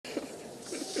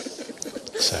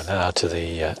So now to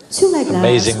the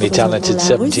amazingly talented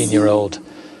 17-year-old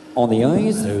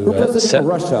who set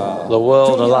the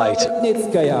world alight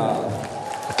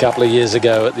a couple of years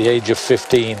ago at the age of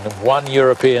 15. Won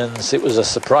Europeans. It was a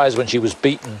surprise when she was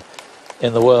beaten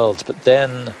in the Worlds, but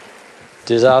then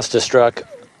disaster struck,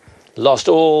 lost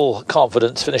all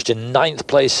confidence, finished in 9th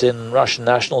place in Russian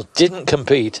Nationals, didn't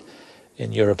compete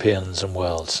in Europeans and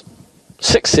Worlds.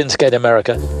 6th in Skate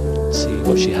America. Let's see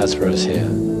what she has for us here.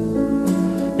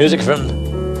 Music from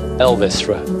Elvis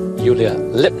for Yulia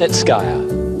Lipnitskaya.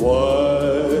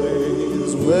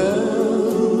 Wise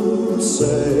men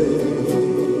say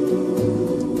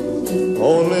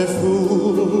only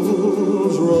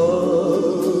fools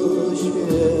rush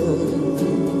in,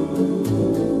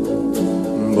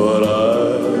 but I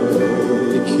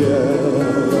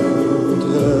can't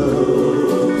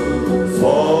help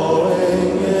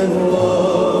falling in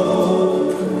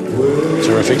love with.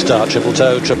 Terrific start, triple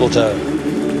toe, triple toe.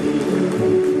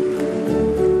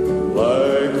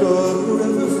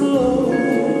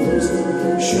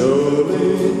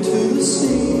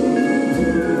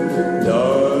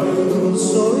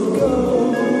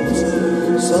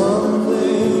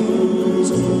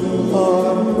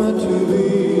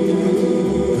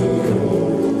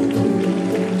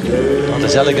 Not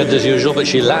as elegant as usual, but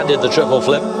she landed the triple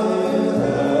flip.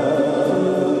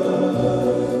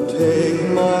 Take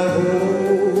my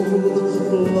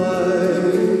whole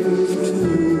life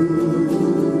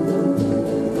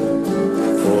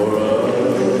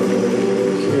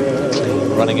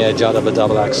Clean running edge out of a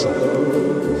double axel.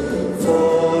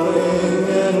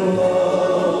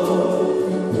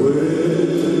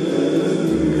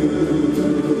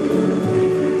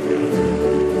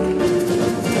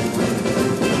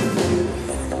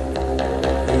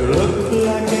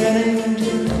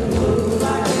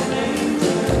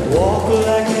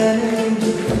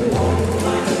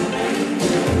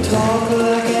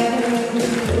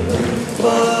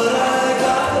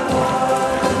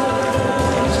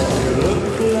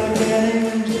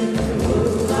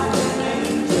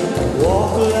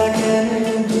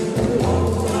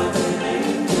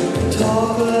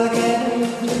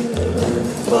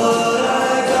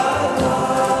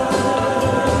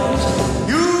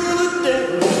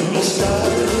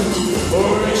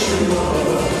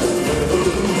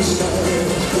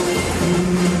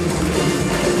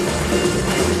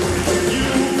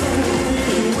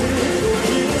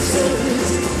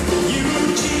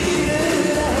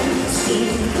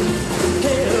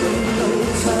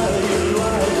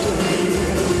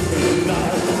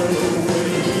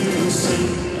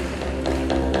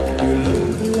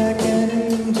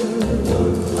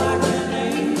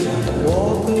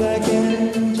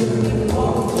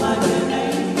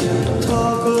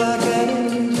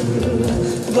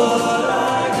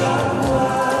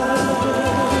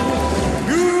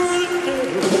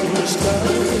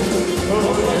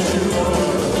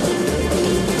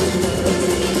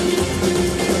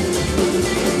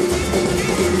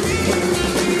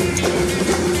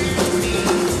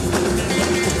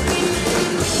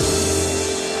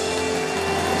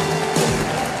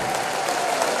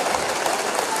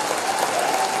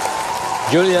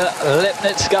 Yulia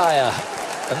Lipnitskaya,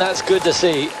 and that's good to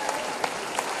see.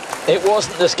 It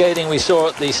wasn't the skating we saw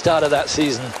at the start of that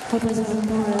season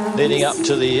leading up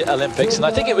to the Olympics, and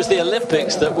I think it was the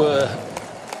Olympics that were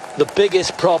the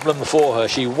biggest problem for her.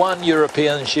 She won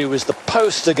Europeans, she was the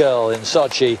poster girl in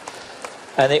Sochi,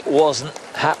 and it wasn't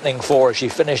happening for her. She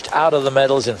finished out of the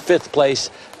medals in 5th place,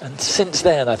 and since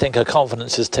then I think her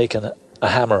confidence has taken a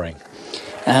hammering.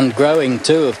 And growing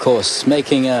too, of course,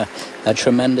 making a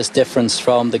tremendous difference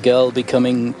from the girl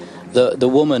becoming the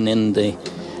woman in the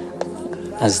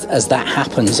as that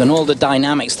happens, and all the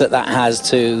dynamics that has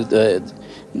to the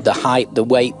height, the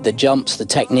weight, the jumps, the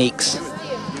techniques.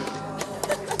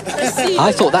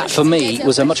 I thought that for me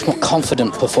was a much more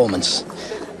confident performance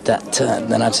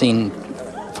than I've seen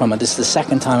from her. This is the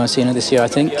second time I've seen her this year, I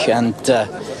think, and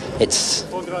it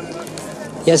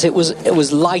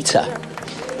was lighter.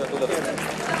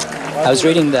 I was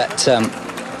reading that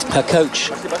her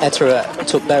coach, Ettore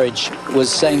Tukberich,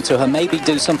 was saying to her, maybe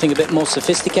do something a bit more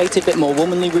sophisticated, a bit more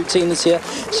womanly routine this year.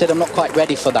 She said, I'm not quite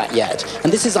ready for that yet.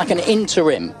 And this is like an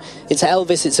interim. It's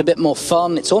Elvis, it's a bit more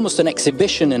fun, it's almost an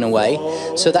exhibition in a way.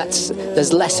 So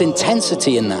there's less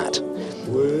intensity in that.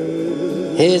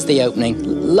 Here's the opening,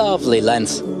 lovely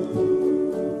length.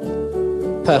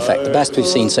 Perfect, the best we've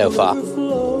seen so far.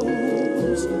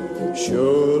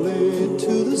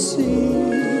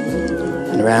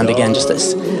 And around again, just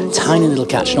this tiny little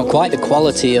catch, not quite the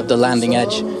quality of the landing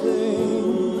edge.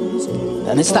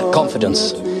 And it's that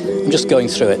confidence. I'm just going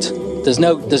through it. There's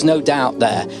no doubt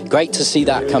there. Great to see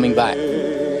that coming back.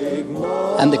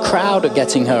 And the crowd are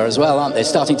getting her as well, aren't they?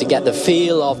 Starting to get the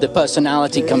feel of the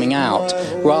personality coming out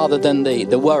rather than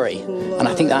the worry. And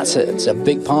I think that's it's a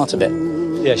big part of it.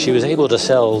 Yeah, she was able to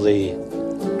sell the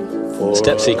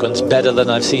step sequence better than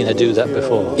I've seen her do that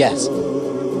before. Yes.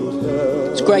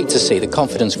 It's great to see the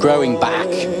confidence growing back.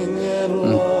 And,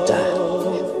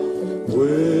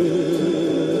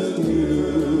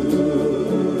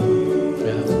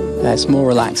 it's more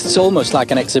relaxed. It's almost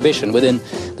like an exhibition within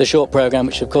the short program,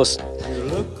 which of course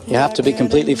you have to be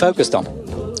completely focused on.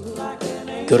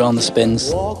 Good on the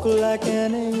spins.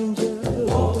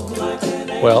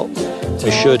 Well,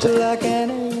 we should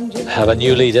have a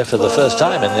new leader for the first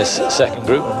time in this second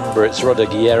group. Remember, it's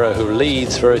Rodriguero who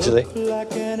leads for Italy.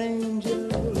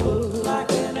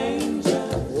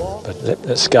 But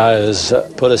Lipnitskaya has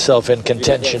put herself in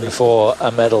contention for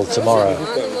a medal tomorrow.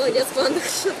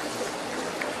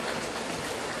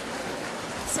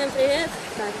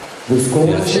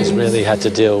 Yeah, she's really had to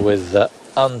deal with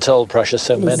untold pressure.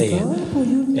 So many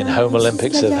in home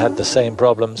Olympics have had the same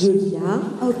problems.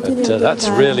 But that's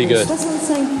really good.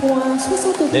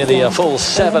 Nearly a full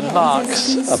 7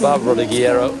 marks above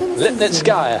Rodriguero.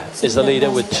 Lipnitskaya is the leader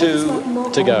with 2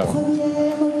 to go.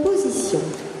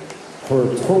 Her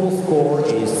total score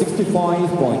is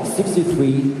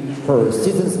 65.63, her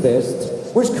season's best,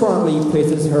 which currently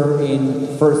places her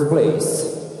in first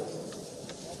place.